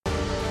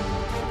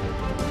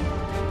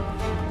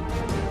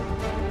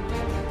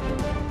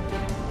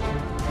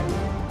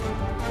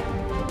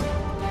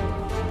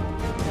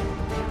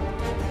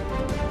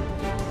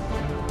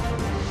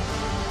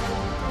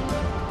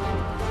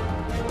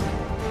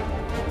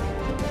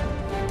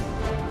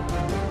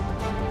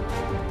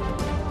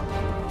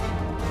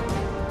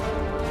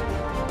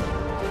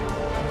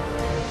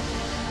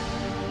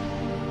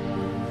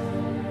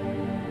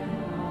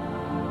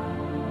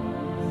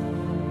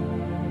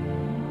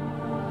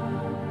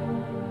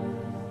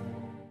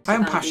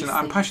am about passionate. these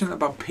I'm things. passionate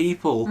about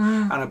people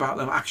and about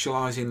them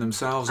actualising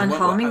themselves And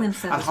harming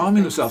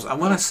themselves. And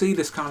when Yeah. I see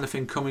this kind of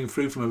thing coming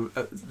through from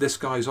this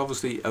guy is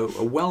obviously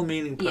a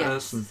well-meaning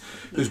person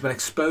who's been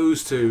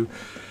exposed to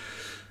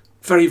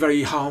very,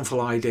 very harmful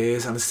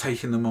ideas and has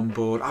taken them on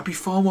board. I'd be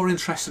far more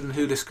interested in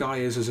who this guy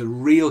is as a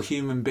real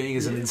human being,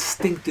 as an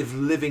instinctive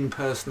living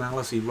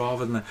personality,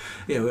 rather than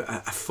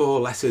a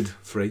four-lettered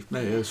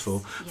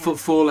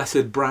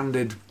four-lettered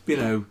branded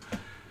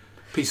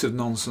piece of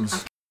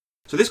nonsense.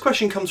 So this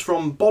question comes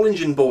from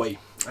Bollingen Boy.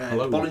 And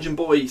Hello. Bollingen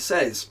Boy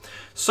says,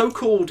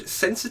 so-called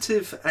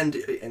sensitive and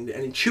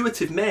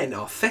intuitive men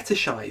are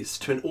fetishized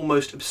to an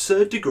almost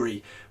absurd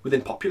degree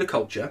within popular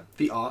culture,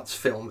 the arts,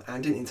 film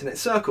and in internet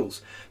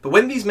circles. But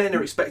when these men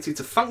are expected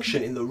to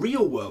function in the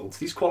real world,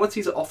 these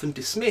qualities are often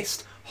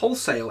dismissed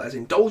wholesale as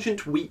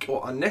indulgent, weak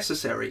or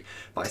unnecessary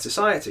by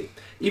society.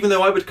 Even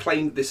though I would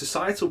claim that this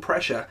societal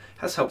pressure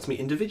has helped me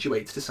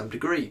individuate to some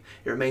degree,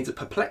 it remains a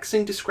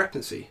perplexing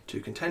discrepancy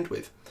to contend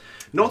with.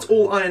 Not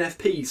all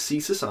INFPs see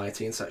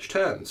society in such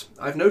terms.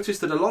 I've noticed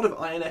that a lot of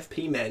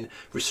INFP men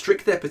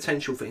restrict their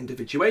potential for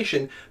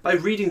individuation by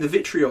reading the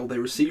vitriol they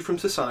receive from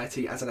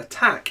society as an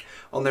attack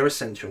on their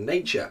essential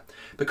nature.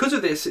 Because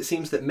of this, it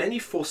seems that many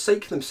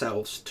forsake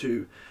themselves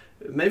to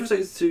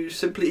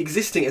simply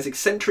existing as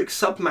eccentric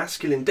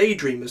sub-masculine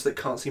daydreamers that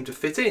can't seem to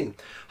fit in.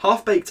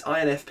 Half-baked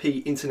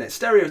INFP internet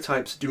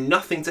stereotypes do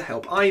nothing to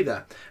help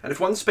either, and if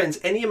one spends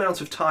any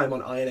amount of time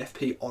on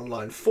INFP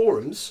online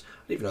forums,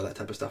 I didn't even know that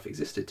type of stuff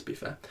existed, to be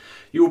fair,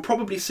 you will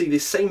probably see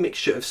this same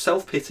mixture of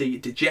self-pity,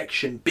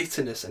 dejection,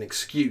 bitterness and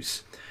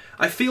excuse.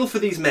 I feel for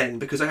these men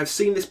because I have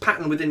seen this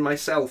pattern within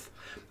myself.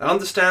 I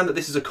understand that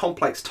this is a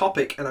complex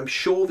topic and I'm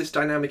sure this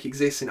dynamic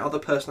exists in other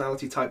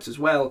personality types as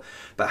well,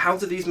 but how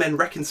do these men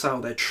reconcile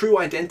their true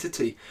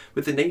identity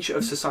with the nature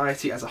of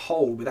society as a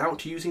whole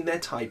without using their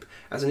type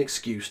as an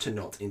excuse to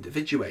not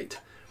individuate?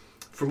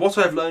 From what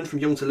I have learned from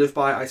Young to Live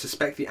By, I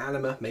suspect the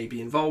anima may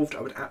be involved.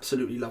 I would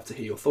absolutely love to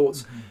hear your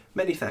thoughts.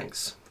 Many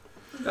thanks.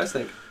 What do you guys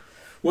think?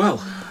 Well,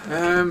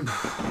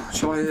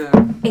 shall I...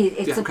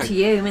 It's up to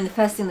you. I mean, the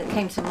first thing that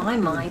came to my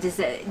mind is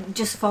that,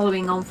 just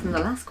following on from the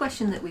last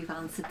question that we've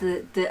answered,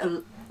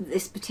 that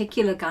this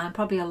particular guy, and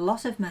probably a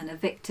lot of men, are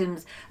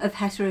victims of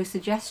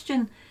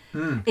heterosuggestion.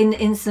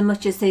 In so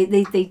much as they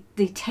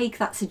take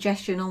that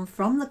suggestion on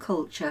from the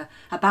culture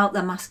about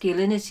their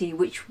masculinity,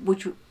 which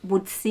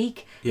would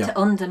seek to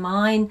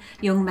undermine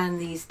young men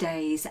these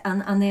days,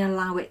 and they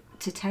allow it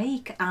to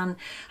take. And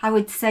I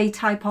would say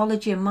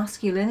typology and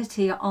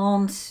masculinity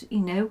aren't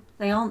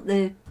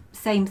the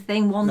same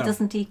thing. One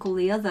doesn't equal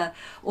the other,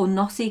 or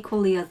not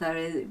equal the other.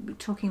 We're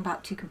talking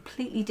about two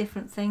completely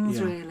different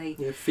things, really.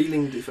 Yeah,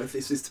 feeling.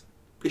 This is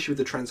issue with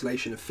the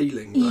translation of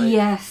feeling, right?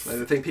 Yes.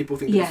 I think people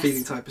think that the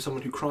feeling type is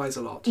someone who cries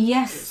a lot.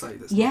 Yes. It's like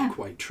that's not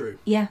quite true.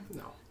 Yeah.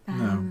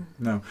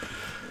 No.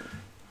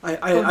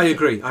 I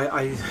agree.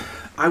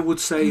 I would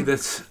say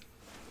that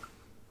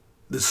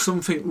there's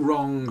something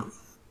wrong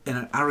in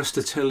an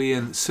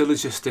Aristotelian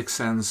syllogistic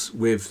sense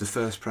with the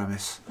first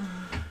premise.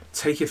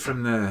 Take it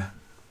from there.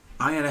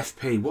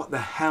 INFP, what the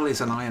hell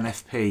is an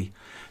INFP?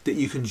 That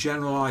you can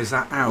generalise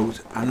that out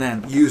and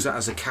then use that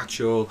as a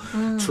catch-all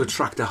to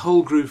attract a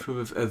whole group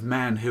of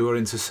men who are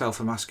into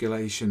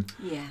self-emasculation,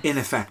 in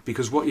effect.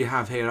 Because what you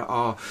have here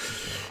are,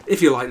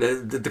 if you like,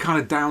 the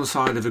kind of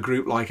downside of a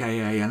group like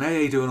AA. And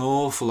AA do an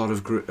awful lot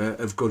of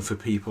good for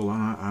people,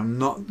 and I'm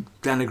not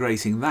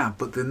denigrating that.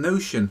 But the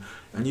notion,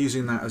 and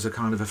using that as a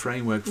kind of a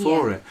framework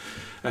for it,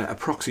 a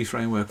proxy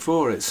framework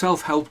for it.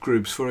 Self-help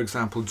groups, for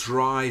example,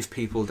 drive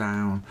people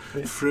down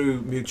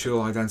through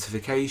mutual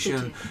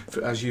identification,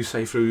 as you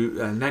say, through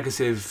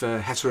negative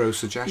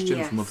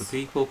heterosuggestion from other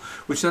people,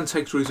 which then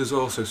takes root as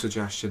also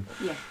suggestion.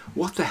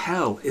 What the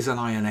hell is an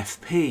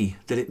INFP?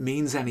 That it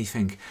means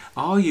anything?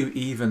 Are you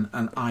even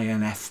an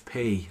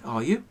INFP?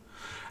 Are you?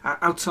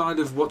 Outside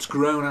of what's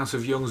grown out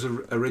of Jung's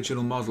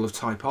original model of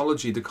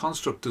typology, the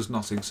construct does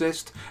not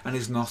exist and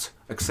is not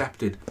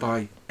accepted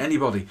by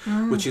anybody,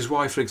 which is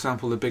why, for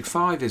example, the Big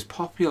Five is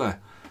popular,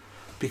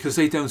 because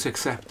they don't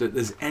accept that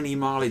there's any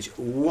mileage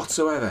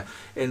whatsoever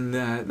in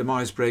the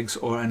Myers-Briggs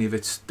or any of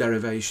its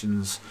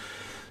derivations.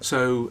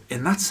 So,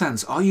 in that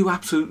sense, are you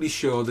absolutely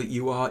sure that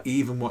you are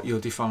even what you're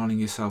defining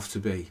yourself to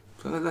be?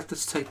 So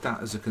let's take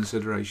that as a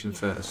consideration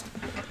first.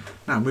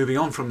 Now, moving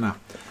on from that.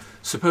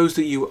 Suppose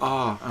that you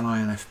are an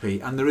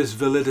INFP and there is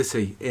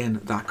validity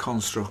in that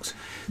construct.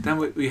 Then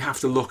we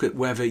have to look at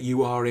whether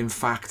you are in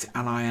fact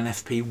an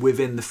INFP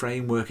within the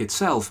framework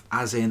itself,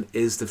 as in,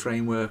 is the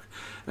framework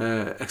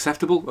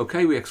acceptable?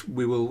 Okay,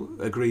 we will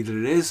agree that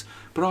it is,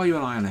 but are you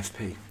an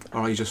INFP?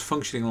 Or are you just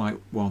functioning like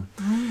one?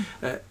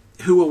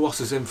 Who or what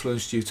has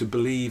influenced you to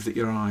believe that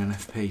you're an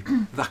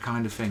INFP? That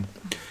kind of thing.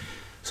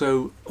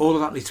 So all of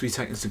that needs to be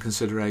taken into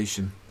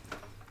consideration.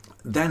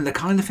 Then the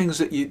kind of things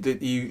that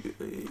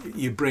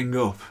you bring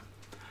up,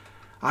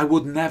 I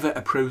would never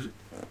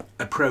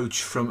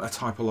approach from a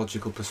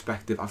typological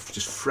perspective. I'd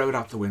just throw it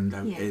out the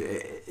window.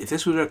 If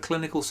this were a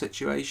clinical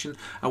situation,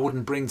 I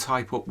wouldn't bring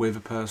type up with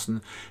a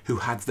person who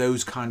had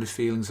those kind of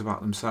feelings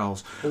about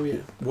themselves.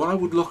 What I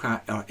would look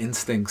at are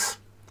instincts.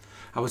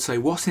 I would say,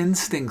 what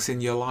instincts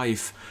in your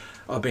life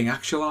are being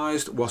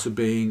actualized, what are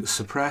being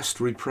suppressed,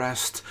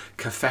 repressed,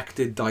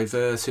 caffected,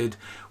 diverted?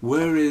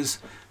 Where is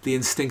the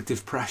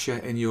instinctive pressure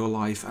in your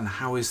life, and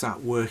how is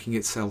that working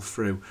itself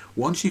through?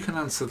 Once you can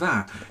answer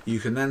that, you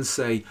can then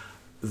say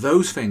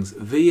those things,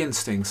 the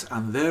instincts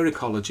and their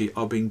ecology,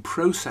 are being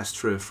processed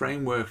through a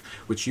framework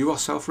which you are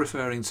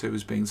self-referring to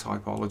as being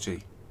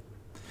typology.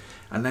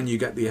 And then you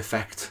get the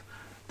effect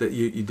that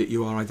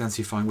you are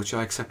identifying, which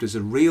I accept as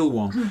a real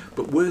one.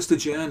 But where's the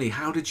journey?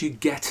 How did you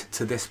get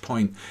to this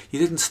point? You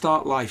didn't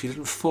start life, you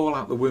didn't fall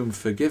out the womb,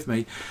 forgive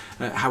me,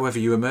 however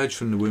you emerged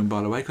from the womb,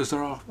 by the way, because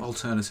there are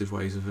alternative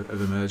ways of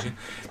emerging.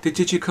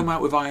 Did you come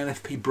out with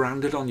INFP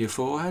branded on your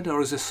forehead, or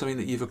is this something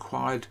that you've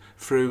acquired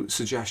through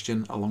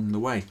suggestion along the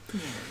way? Yeah.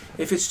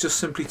 If it's just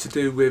simply to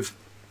do with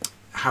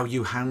how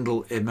you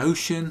handle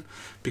emotion,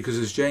 because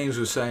as James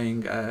was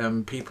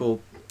saying,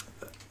 people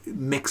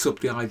mix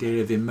up the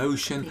idea of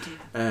emotion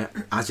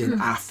as in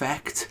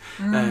affect,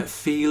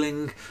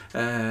 feeling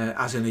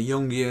as in a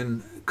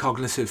Jungian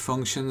cognitive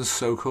functions,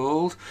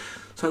 so-called.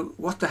 So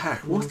what the heck?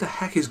 What the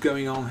heck is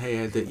going on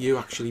here that you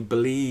actually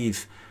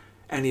believe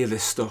any of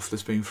this stuff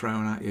that's being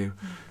thrown at you?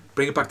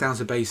 Bring it back down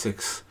to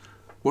basics.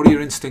 What are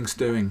your instincts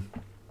doing?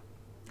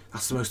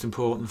 That's the most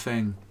important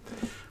thing.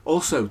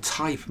 Also,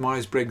 type,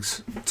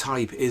 Myers-Briggs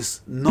type,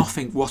 is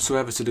nothing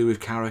whatsoever to do with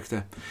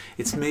character.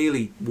 It's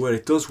merely, where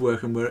it does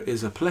work and where it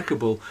is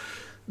applicable,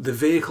 the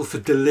vehicle for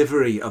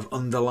delivery of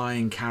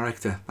underlying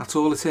character. That's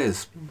all it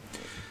is.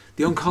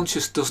 The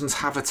unconscious doesn't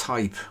have a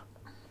type.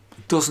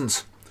 It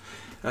doesn't.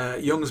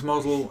 Jung's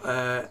model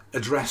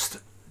addressed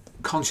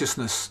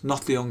consciousness,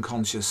 not the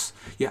unconscious.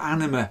 Your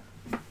anima,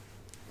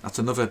 that's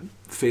another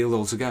field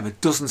altogether,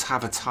 doesn't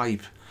have a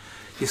type.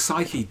 Your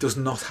psyche does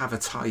not have a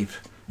type.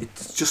 It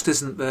just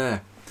isn't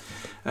there.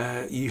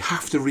 You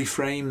have to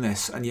reframe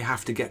this, and you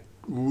have to get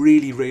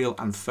really real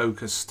and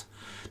focused.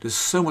 There's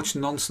so much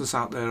nonsense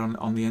out there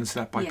on the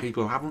internet by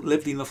people who haven't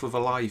lived enough of a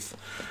life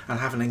and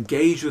haven't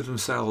engaged with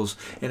themselves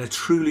in a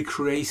truly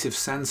creative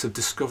sense of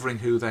discovering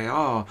who they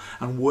are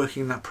and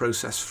working that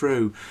process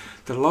through.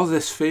 That a lot of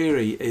this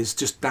theory is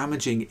just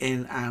damaging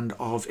in and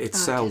of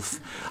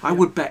itself. I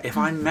would bet if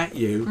I met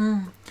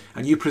you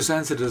and you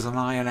presented as an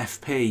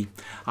INFP,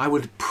 I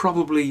would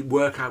probably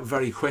work out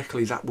very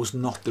quickly that was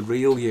not the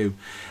real you.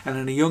 And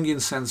in a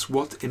Jungian sense,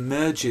 what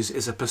emerges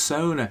is a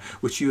persona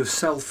which you have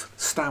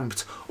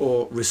self-stamped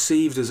or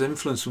received as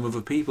influence from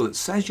other people. It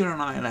says you're an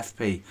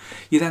INFP.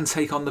 You then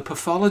take on the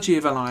pathology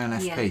of an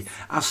INFP,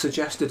 as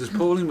suggested, as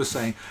Pauline was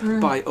saying,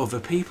 by other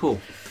people.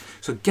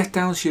 So get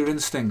down to your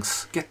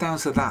instincts, get down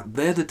to that.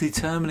 They're the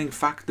determining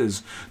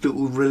factors that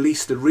will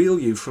release the real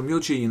you from your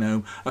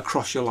genome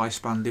across your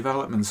lifespan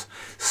development.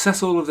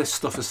 Set all of this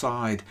stuff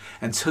aside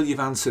until you've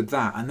answered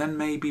that, and then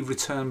maybe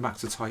return back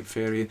to type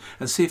theory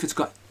and see if it's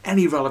got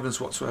any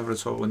relevance whatsoever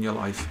at all in your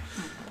life.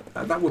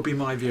 That would be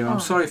my view.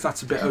 I'm sorry if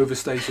that's a bit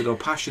overstated or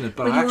passionate,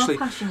 but I am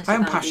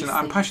passionate.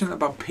 I'm passionate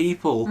about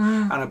people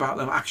and about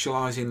them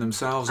actualising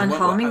themselves and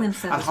harming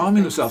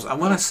themselves. And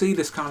when I see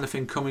this kind of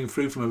thing coming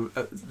through from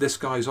this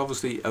guy is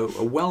obviously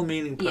a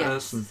well-meaning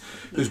person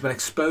who's been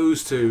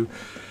exposed to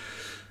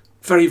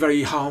very,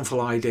 very harmful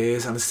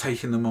ideas and has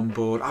taken them on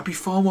board, I'd be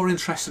far more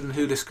interested in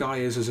who this guy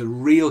is as a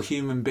real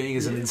human being,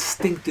 as an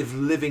instinctive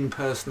living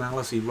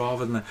personality,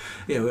 rather than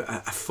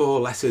a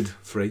four-lettered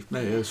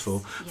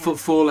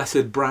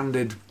four-lettered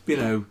branded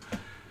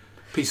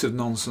piece of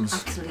nonsense.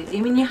 Absolutely.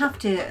 I mean, you have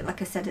to,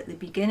 like I said at the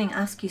beginning,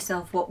 ask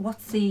yourself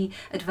what's the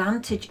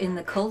advantage in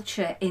the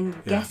culture in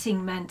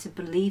getting men to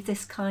believe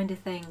this kind of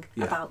thing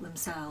about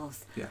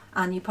themselves.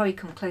 And you probably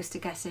come close to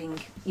getting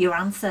your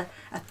answer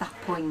at that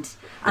point.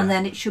 And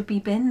then it should be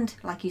binned,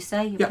 like you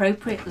say,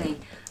 appropriately.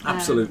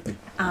 Absolutely.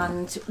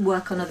 And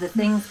work on other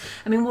things.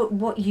 I mean,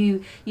 what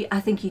you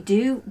I think you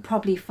do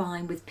probably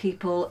find with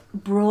people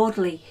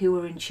broadly who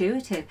are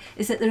intuitive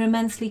is that they're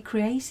immensely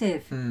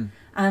creative.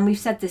 And we've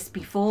said this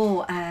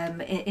before,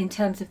 in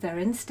terms of their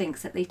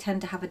instincts, that they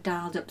tend to have a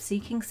dialed-up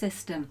seeking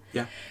system.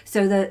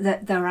 So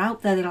that they're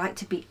out there, they like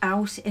to be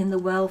out in the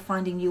world,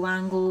 finding new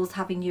angles,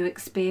 having new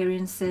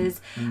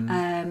experiences,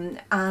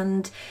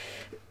 and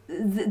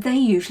they're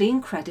usually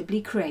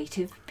incredibly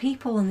creative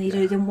people, and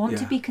they don't want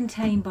to be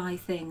contained by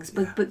things.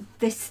 But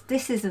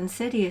this is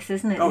insidious,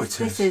 isn't it? Oh,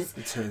 it is.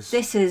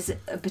 This is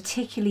a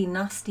particularly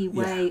nasty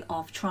way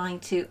of trying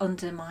to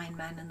undermine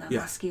men and their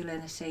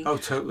masculinity. Oh,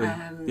 totally.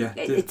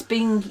 It's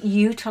being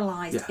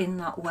utilised in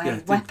that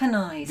way,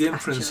 weaponised. The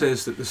inference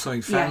is that there's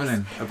something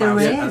feminine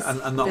about it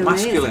and not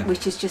masculine,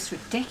 which is just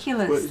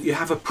ridiculous. Well, you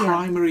have a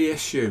primary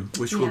issue,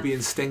 which will be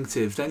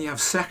instinctive. Then you have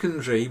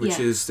secondary, which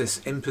is this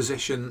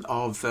imposition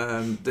of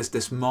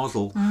this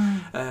model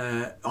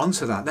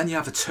onto that. Then you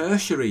have a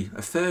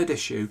third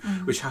issue,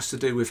 which has to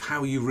do with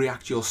how you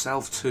react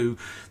yourself to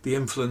the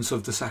influence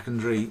of the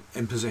secondary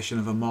imposition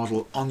of a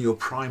model on your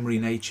primary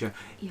nature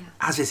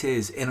as it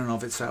is in and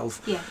of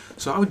itself. Yeah.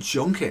 So I would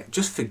junk it,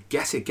 just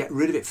forget it, get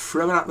rid of it,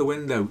 throw it out the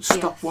window,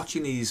 stop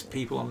watching these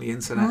people on the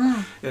internet,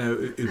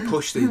 who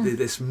push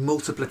this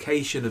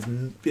multiplication of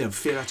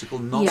theoretical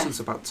nonsense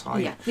about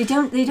type. Yeah. They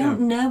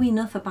don't know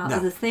enough about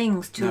other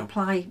things to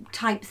apply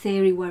type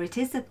theory where it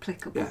is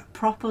applicable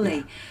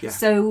properly.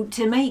 So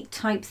to make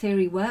type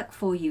theory work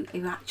for you,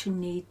 you actually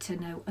need to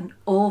know an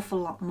awful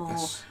lot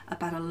more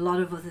about a lot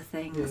of other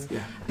things.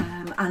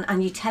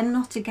 And you tend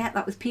not to get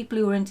that with people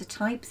who are into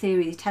type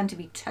theory. They tend to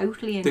be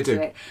totally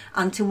into it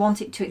and to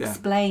want it to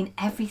explain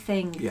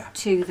everything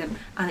to them,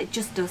 and it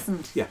just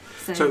doesn't.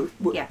 So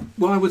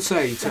what I would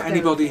say to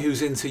anybody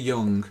who's into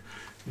Jung,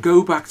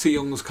 go back to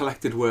Jung's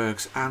collected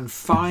works and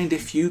find,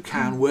 if you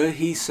can, where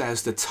he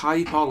says the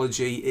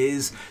typology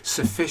is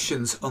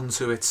sufficient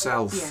unto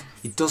itself. Yes.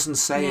 He doesn't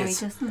say it. He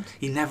doesn't.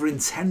 He never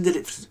intended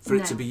it for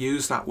it to be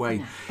used that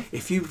way.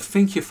 If you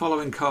think you're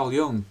following Carl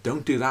Jung,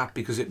 don't do that,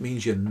 because it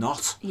means you're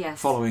not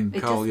following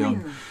Carl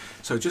Jung.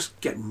 So just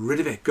get rid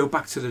of it. Go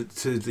back to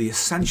the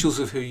essentials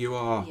of who you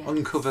are.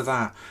 Uncover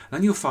that. And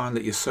then you'll find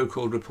that your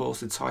so-called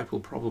reported type will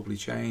probably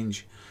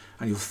change,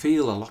 and you'll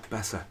feel a lot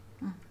better.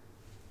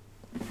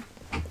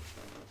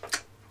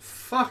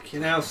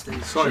 Fucking hell,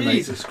 Steve. Sorry,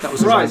 Jesus mate. That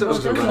was Christ, that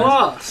was a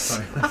class.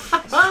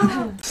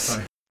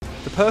 Sorry.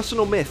 The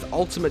Personal Myth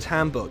Ultimate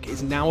Handbook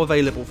is now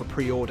available for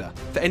pre-order.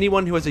 For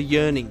anyone who has a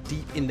yearning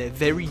deep in their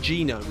very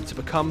genome to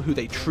become who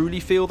they truly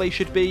feel they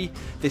should be,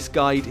 this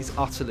guide is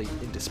utterly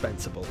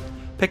indispensable.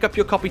 Pick up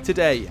your copy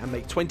today and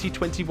make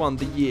 2021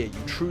 the year you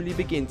truly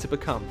begin to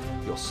become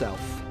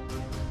yourself.